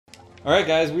Alright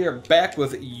guys, we are back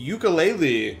with Yooka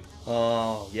Laylee.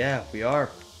 Oh, yeah, we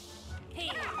are.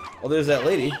 Oh, there's that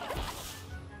lady.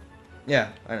 Yeah,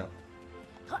 I know.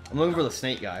 I'm looking for the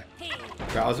snake guy.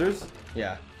 Trousers?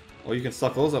 Yeah. Well, you can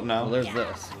suck those up now. Well, there's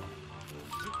this.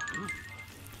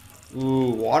 Ooh,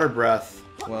 water breath.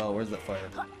 Well, where's the fire?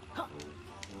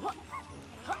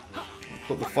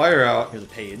 Put the fire out. Here's a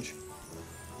page.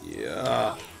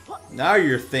 Yeah. Now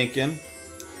you're thinking.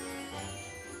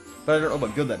 But I don't know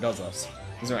what good that does us.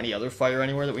 Is there any other fire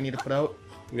anywhere that we need to put out?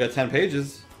 We got 10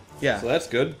 pages. Yeah. So that's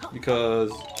good,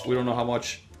 because we don't know how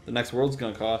much the next world's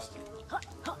gonna cost.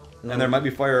 And there might be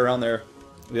fire around there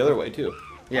the other way, too.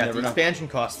 Yeah, You the never know. expansion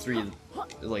costs 3.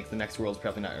 Like, the next world's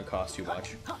probably not going to cost too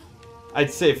much.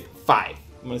 I'd say 5.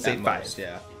 I'm gonna say At 5. most,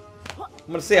 yeah. I'm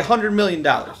gonna say $100 million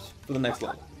for the next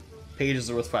level.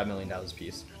 Pages are worth $5 million a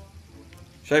piece.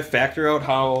 Should I factor out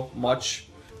how much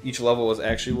each level was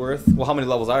actually worth? Well, how many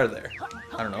levels are there?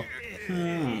 I don't know.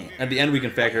 At the end, we can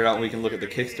factor it out and we can look at the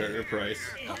Kickstarter price.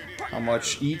 How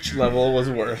much each level was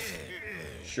worth.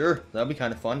 Sure, that'd be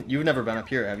kind of fun. You've never been up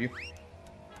here, have you?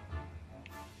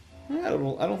 I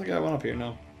don't think I went up here,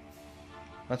 no.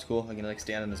 That's cool. I can, like,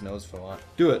 stand on his nose if I want.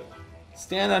 Do it.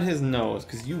 Stand on his nose,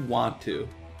 because you want to.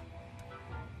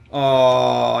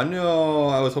 Oh, no.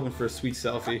 I was hoping for a sweet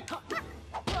selfie.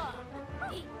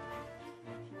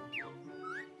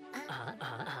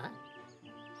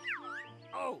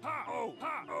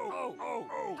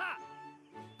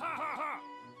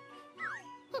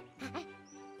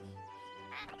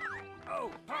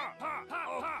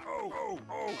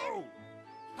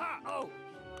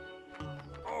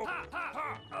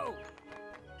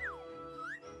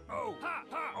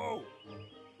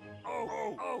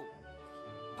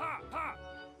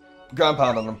 Ground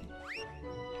pound on him.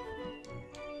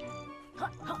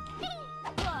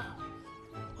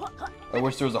 I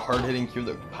wish there was a hard-hitting cube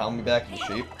that would pound me back into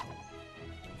shape.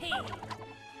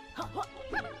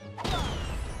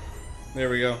 There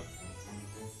we go.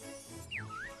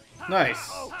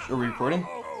 Nice. Are we recording?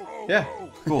 Yeah.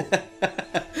 Cool.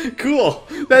 Cool.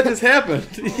 That just happened.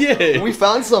 Yay. We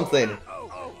found something.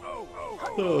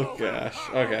 Oh gosh.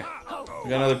 Okay. We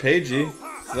got another pagey.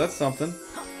 So that's something.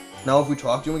 Now if we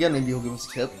talk to him again, maybe he'll give us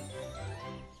a tip.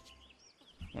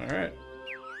 Alright.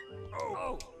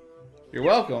 You're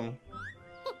welcome.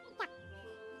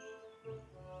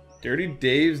 Dirty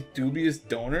Dave's Dubious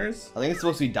Donors? I think it's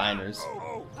supposed to be diners.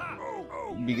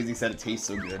 Because he said it tastes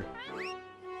so good.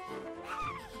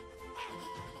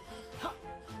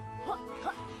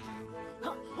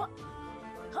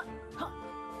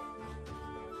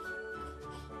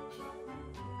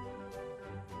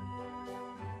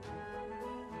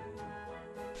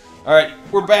 Alright,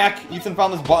 we're back. Ethan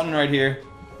found this button right here.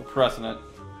 We're pressing it.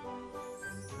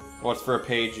 Oh, it's for a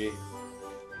pagey.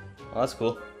 Oh, that's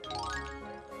cool.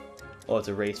 Oh, it's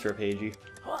a race for a pagey.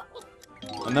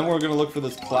 And then we're gonna look for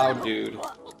this cloud dude.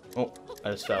 Oh,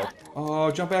 I just fell.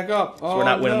 Oh, jump back up. Oh, So we're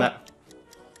not winning no. that.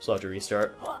 So I'll have to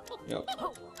restart. Yep.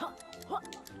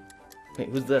 Wait,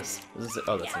 who's this? Is this?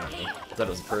 Oh, that's an enemy. I thought it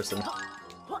was a person.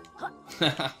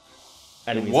 It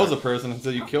Enemies was are- a person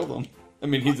until you killed him. I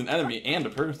mean, he's an enemy and a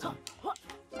person.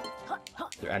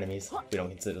 They're enemies. We don't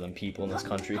consider them people in this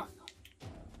country.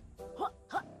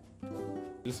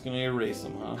 Just gonna erase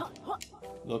them, huh?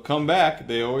 They'll come back.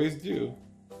 They always do.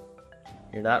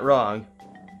 You're not wrong.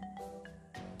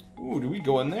 Ooh, do we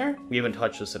go in there? We haven't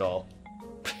touched this at all.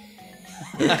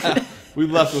 We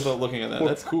left without looking at that.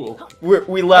 That's cool.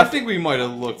 We I left. think we might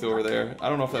have looked over there. I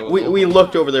don't know if that was We open.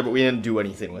 looked over there, but we didn't do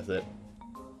anything with it.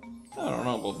 I don't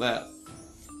know about that.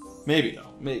 Maybe, though.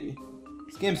 Maybe.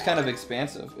 This game's kind of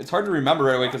expansive. It's hard to remember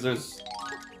right away because there's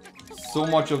so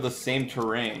much of the same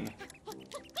terrain.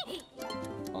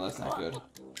 Oh, that's not good.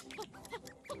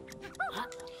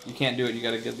 You can't do it. You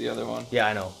gotta get the other one. Yeah,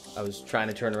 I know. I was trying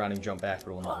to turn around and jump back,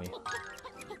 but it won't let me.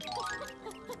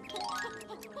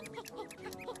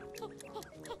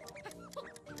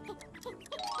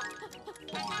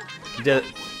 You did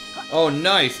it. Oh,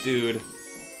 nice, dude.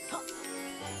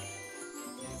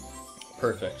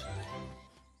 Perfect.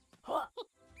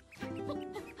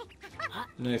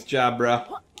 Nice job,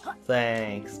 bruh.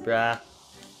 Thanks, brah.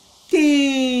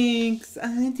 Thanks.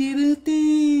 I did a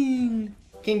thing.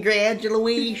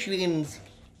 Congratulations.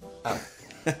 Alright,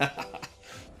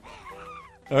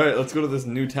 let's go to this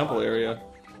new temple area.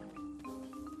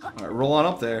 Alright, roll on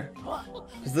up there.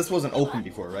 Because this wasn't open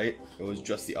before, right? It was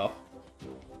just the up.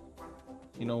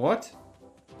 You know what?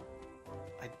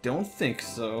 I don't think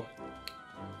so.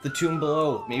 The tomb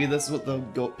below. Maybe this is what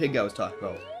the pig guy was talking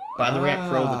about. By the ramp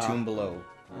pro, the tomb below.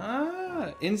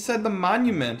 Ah, inside the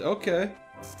monument. Okay.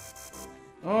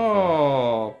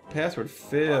 Oh, password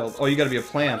failed. Oh, you gotta be a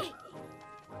plant.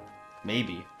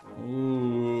 Maybe.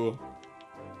 Ooh.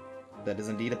 That is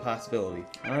indeed a possibility.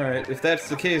 Alright, if that's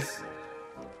the case...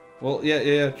 Well,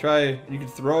 yeah, try... You could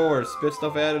throw or spit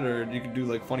stuff at it, or you could do,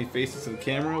 like, funny faces to the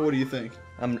camera. What do you think?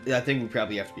 I think we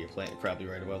probably have to be probably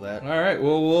right about that. Alright,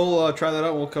 well, we'll try that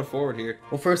out and we'll cut forward here.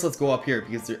 Well, first let's go up here,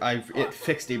 because it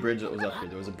fixed a bridge that was up here.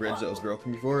 There was a bridge that was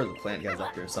broken before, the plant guy's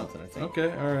up here or something, I think.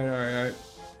 Okay, alright.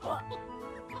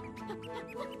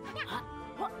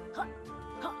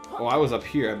 Oh, I was up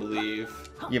here, I believe.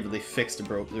 Yeah, but they fixed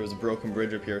there was a broken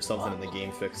bridge up here or something, and the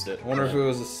game fixed it. I wonder if it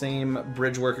was the same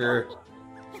bridge worker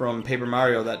from Paper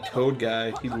Mario, that Toad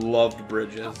guy. He loved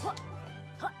bridges.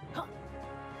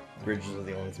 Bridges are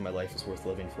the only thing my life is worth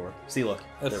living for. See, look.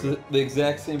 That's the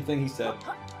exact same thing he said.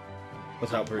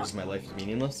 Without bridges, my life is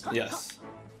meaningless? Yes.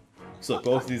 So look,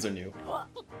 both of these are new.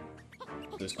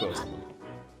 There's quotes on them.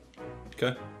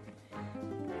 Okay.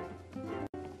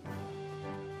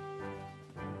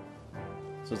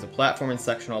 So there's a platforming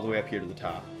section all the way up here to the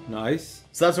top. Nice.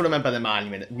 So that's what I meant by the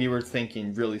monument. We were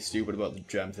thinking really stupid about the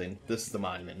gem thing. This is the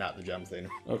monument, not the gem thing.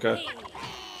 Okay.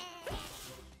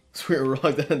 So we were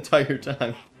wrong that entire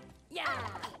time.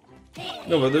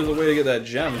 No, but there's a way to get that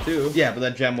gem, too. Yeah, but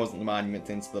that gem wasn't the monument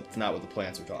thing, so that's not what the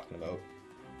plants were talking about.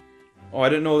 Oh, I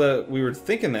didn't know that we were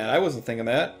thinking that. I wasn't thinking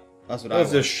that. That's what That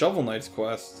was just Shovel Knight's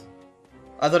quest.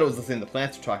 I thought it was the thing the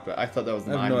plants were talking about. I thought that was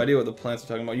the I have monument. no idea what the plants are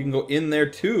talking about. You can go in there,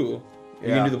 too. Are you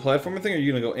Yeah. gonna do the platforming thing, or are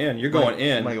you gonna go in? You're going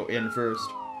in. I'm gonna go in first.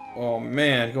 Oh,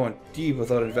 man. Going deep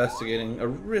without investigating. A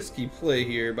risky play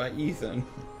here by Ethan.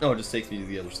 No, it just takes me to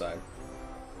the other side.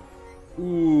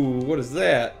 Ooh, what is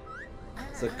that?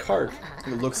 It's a cart.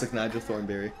 It looks like Nigel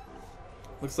Thornberry.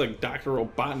 Looks like Dr.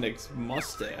 Robotnik's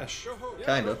mustache.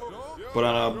 Kind of. But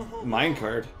on a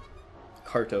minecart.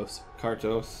 Kartos,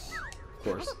 Kartos. of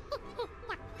course.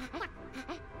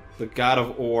 The god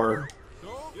of ore.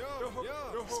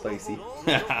 Spicy.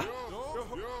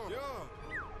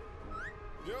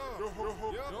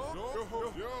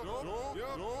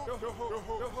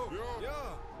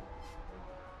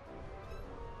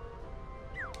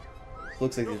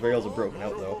 Looks like these rails are broken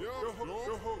out though.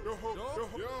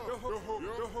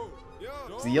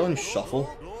 Is he yelling shuffle?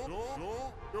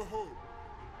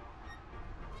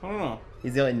 I don't know.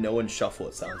 He's yelling no and shuffle,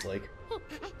 it sounds like.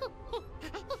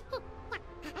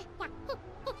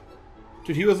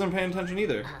 Dude, he wasn't paying attention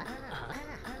either.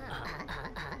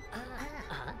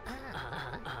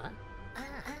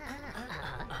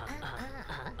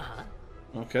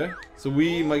 Okay, so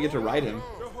we might get to ride him.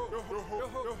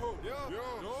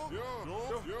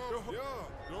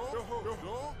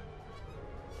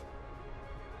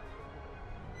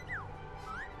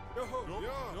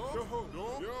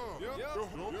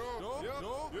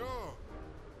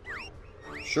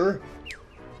 Sure.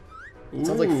 It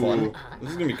sounds like fun. Ooh,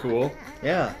 this is gonna be cool.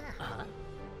 Yeah.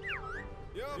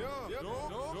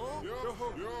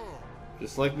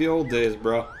 Just like the old days,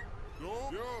 bro.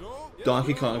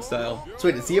 Donkey Kong style. So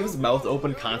wait, does he have his mouth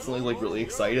open constantly, like really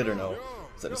excited, or no?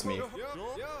 Is that just me?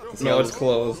 No, it's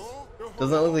closed.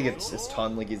 Doesn't that look like it's his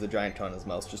tongue, like he's a giant tongue, his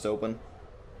mouth's just open?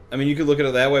 I mean, you could look at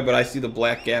it that way, but I see the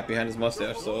black gap behind his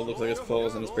mustache, so it looks like it's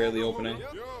closed and it's barely opening.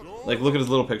 Like, look at his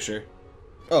little picture.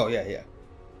 Oh, yeah, yeah.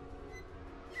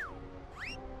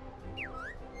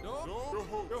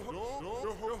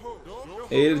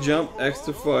 A to jump, X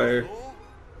to fire.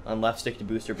 On left stick to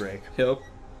booster brake. Yep.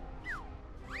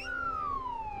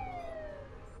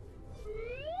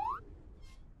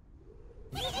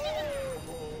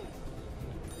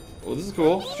 Oh, this is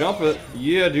cool. Jump it.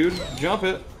 Yeah, dude. Jump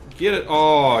it. Get it.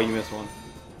 Oh, you missed one.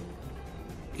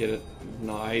 Get it.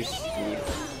 Nice, dude.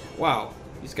 Wow.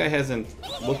 This guy hasn't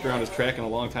looked around his track in a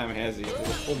long time, has he? There's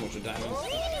a whole bunch of diamonds.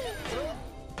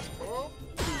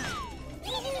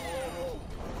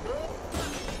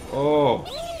 Oh.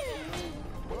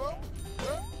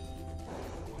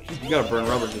 You gotta burn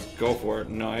rubber, just go for it.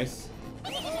 Nice.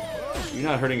 You're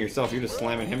not hurting yourself, you're just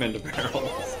slamming him into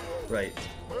barrels. Right.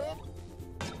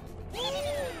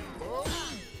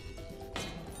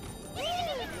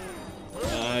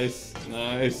 Nice,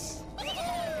 nice.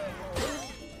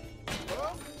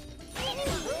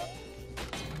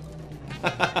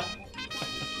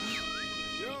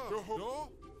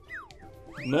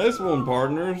 Nice one,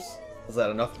 partners. Was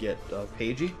that enough to get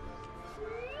Pagey?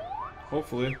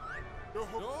 Hopefully.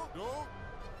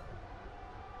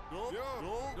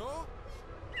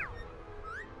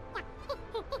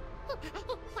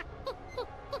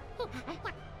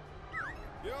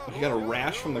 He got a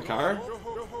rash from the car?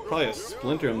 Probably a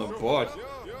splinter in the butt.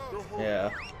 Yeah.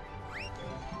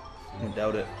 I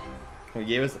doubt it. He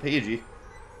gave us the Pagey.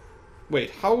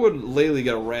 Wait, how would Laylee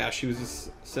get a rash? He was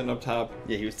just sitting up top.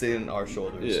 Yeah, he was sitting on our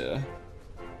shoulders. Yeah.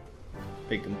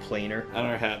 Big complainer. On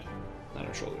her head. On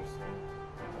her shoulders.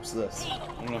 What's this?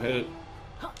 I'm gonna hit it.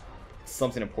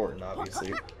 Something important,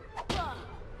 obviously.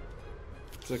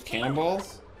 Is it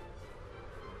cannonballs?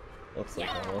 Looks like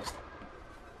almost.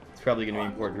 It's probably gonna be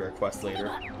important to our quest later.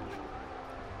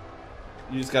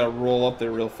 You just gotta roll up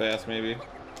there real fast, maybe.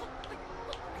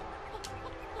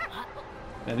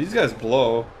 Man, these guys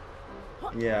blow.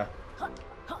 Yeah.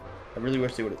 I really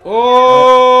wish they would have.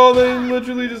 Oh, they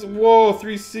literally just, whoa,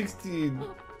 360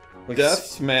 Like, death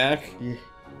smack. Yeah.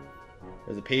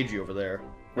 There's a pagey over there.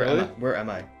 Really? Where am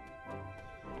I?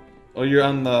 Oh, you're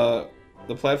on the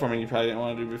platform and you probably didn't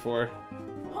want to do before.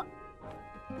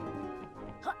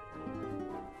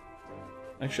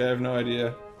 Actually, I have no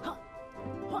idea.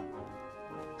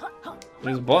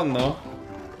 There's a button though.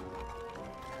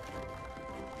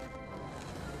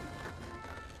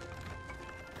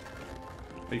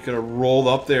 You could have rolled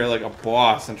up there like a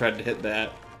boss and tried to hit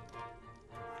that.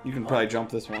 You can probably jump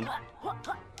this one.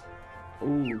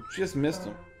 Ooh, just missed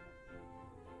him.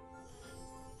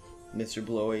 Mr.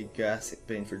 Blowy,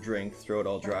 gasping for drink, throat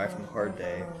all dry from a hard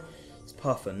day. It's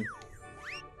puffin'.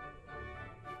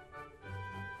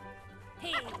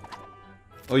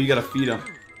 Oh, you gotta feed him.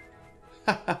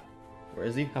 Where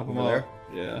is he? Help him Over out.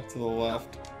 Yeah, to the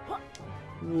left.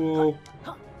 Whoa.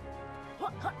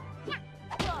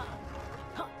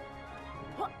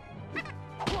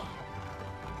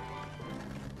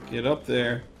 Get up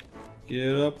there.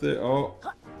 Get up there. Oh.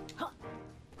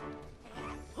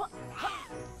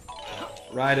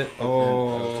 Ride it. That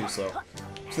was Oh. too slow.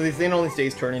 So the thing only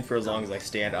stays turning for as long as I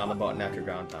stand on the button after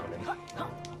ground pounding.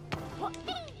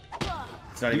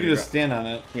 It's not You even can just stand on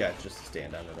it. Yeah, it's just a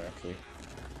stand on it actually.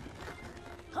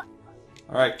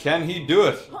 Alright, can he do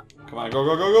it? Come on, go,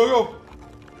 go, go, go, go!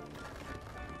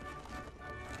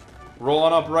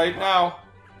 Rolling up right now.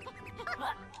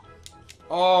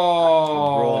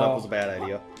 Oh. Rolling up was a bad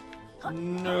idea.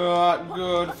 Not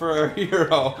good for a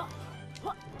hero.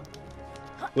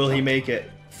 Will he make it?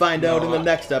 Find out in the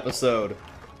next episode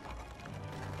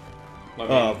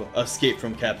of Escape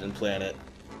from Captain Planet.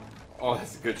 Oh,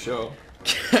 that's a good show.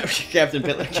 Captain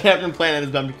Planet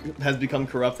has become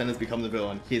corrupt and has become the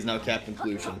villain. He is now Captain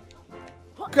Pollution.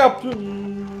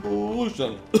 Captain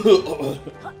Pollution.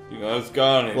 You guys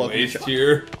got any waste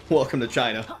here? Welcome to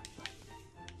China.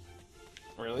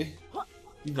 Really?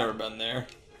 You've never been there.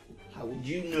 How would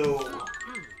you know?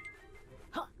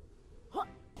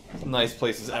 Nice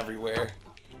places everywhere.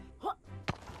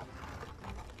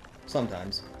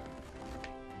 Sometimes.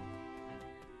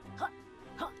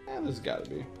 Yeah, there's gotta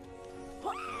be.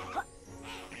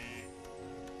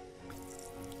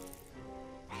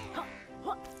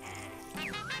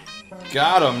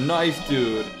 Got him, nice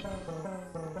dude.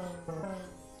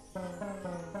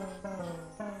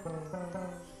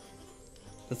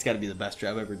 That's gotta be the best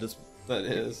job ever. Just That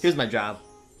is. here's my job.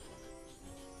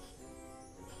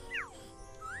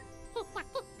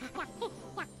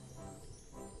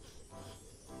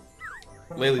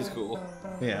 Laylee's cool.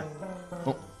 Yeah.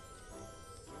 Oh.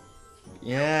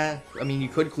 Yeah, I mean, you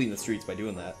could clean the streets by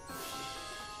doing that.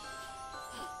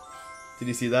 Did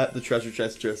you see that? The treasure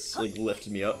chest just, like,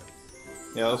 lifted me up.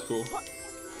 Yeah, that was cool.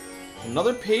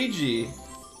 Another pagey.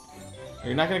 Are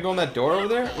you not gonna go in that door over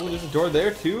there? Oh, there's a door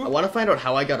there I too? want to find out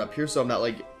how I got up here so I'm not,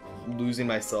 like, losing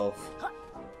myself.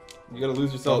 You gotta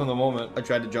lose yourself in the moment. I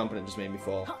tried to jump and it just made me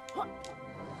fall.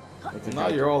 Now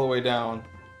you're all the way down.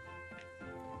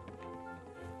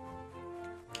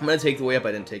 I'm gonna take the way up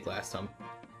I didn't take last time.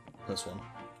 This one.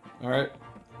 Alright.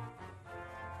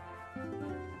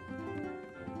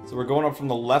 So we're going up from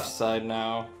the left side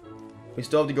now. We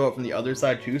still have to go up from the other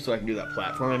side too, so I can do that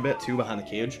platforming bit too behind the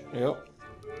cage. Yep.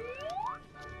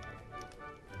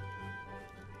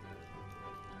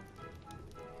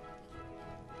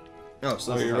 Oh,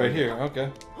 so Oh, this is you're how right we- here.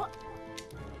 Okay.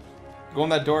 Go in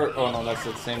that door. Oh no, that's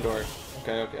the same door.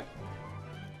 Okay, okay.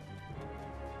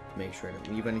 Make sure I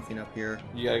don't leave anything up here.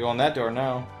 You gotta go in that door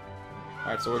now.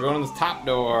 Alright, so we're going in this top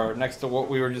door next to what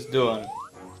we were just doing.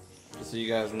 Just so you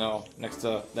guys know. Next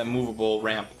to that movable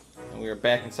ramp. And we are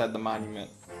back inside the monument.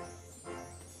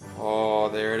 Oh,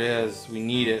 there it is. We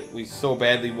need it. We so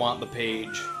badly want the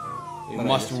page. We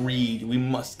must read. We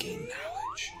must gain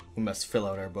knowledge. We must fill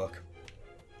out our book.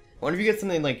 I wonder if you get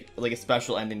something like a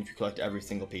special ending if you collect every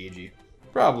single pagey.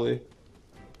 Probably.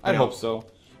 I'd hope so.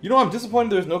 You know, I'm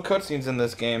disappointed there's no cutscenes in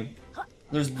this game.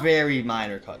 There's very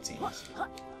minor cutscenes.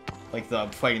 Like the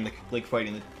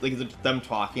them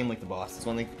talking, like the bosses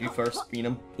when you first meet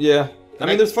them. Yeah. I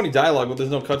mean, there's funny dialogue, but there's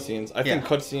no cutscenes. I think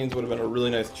cutscenes would have been a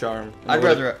really nice charm. I'd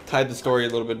rather tied the story a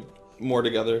little bit more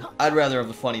together. I'd rather have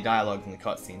the funny dialogue than the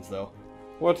cutscenes, though.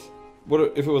 What?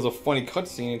 What if it was a funny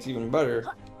cutscene? It's even better.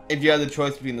 If you had the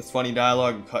choice between this funny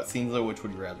dialogue and cutscenes, though, which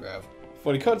would you rather have?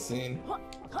 Funny cutscene.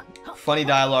 Funny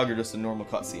dialogue or just a normal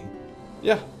cutscene?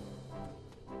 Yeah.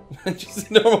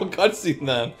 Just a normal cutscene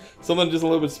then. Something just a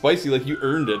little bit spicy, like you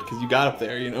earned it because you got up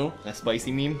there, you know? A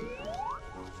spicy meme?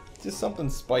 Just something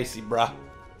spicy, bruh.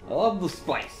 I love the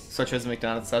spice. Such as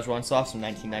McDonald's Szechuan sauce from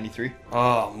 1993.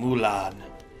 Oh, Mulan.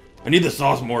 I need the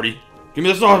sauce, Morty. Give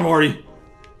me the sauce, Morty.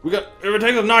 If it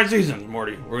takes us 9 seasons,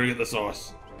 Morty, we're gonna get the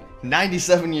sauce.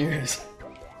 97 years.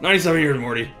 97 years,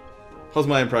 Morty. How's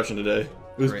my impression today?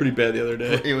 It was pretty bad the other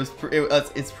day.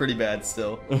 It's pretty bad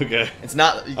still. Okay. It's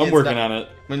not. I'm working on it.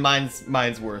 I mean,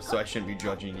 mine's worse, so I shouldn't be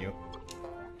judging you.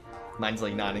 Mine's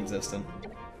like non-existent.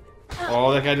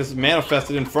 Oh, that guy just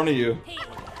manifested in front of you. He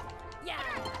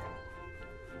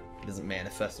doesn't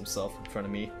manifest himself in front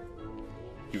of me.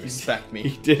 You respect me.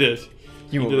 He did it.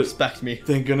 You will respect me.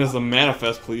 Thank goodness the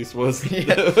manifest police was.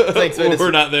 Yeah, thanks goodness,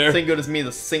 we're not there. Thank goodness me,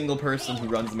 the single person who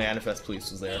runs the manifest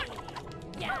police was there.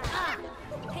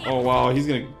 Oh wow, he's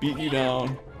gonna beat you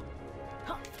down.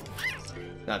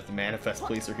 Not if the manifest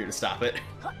police are here to stop it.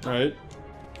 Right.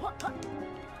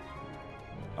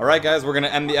 Alright guys, we're gonna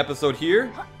end the episode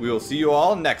here. We will see you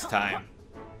all next time.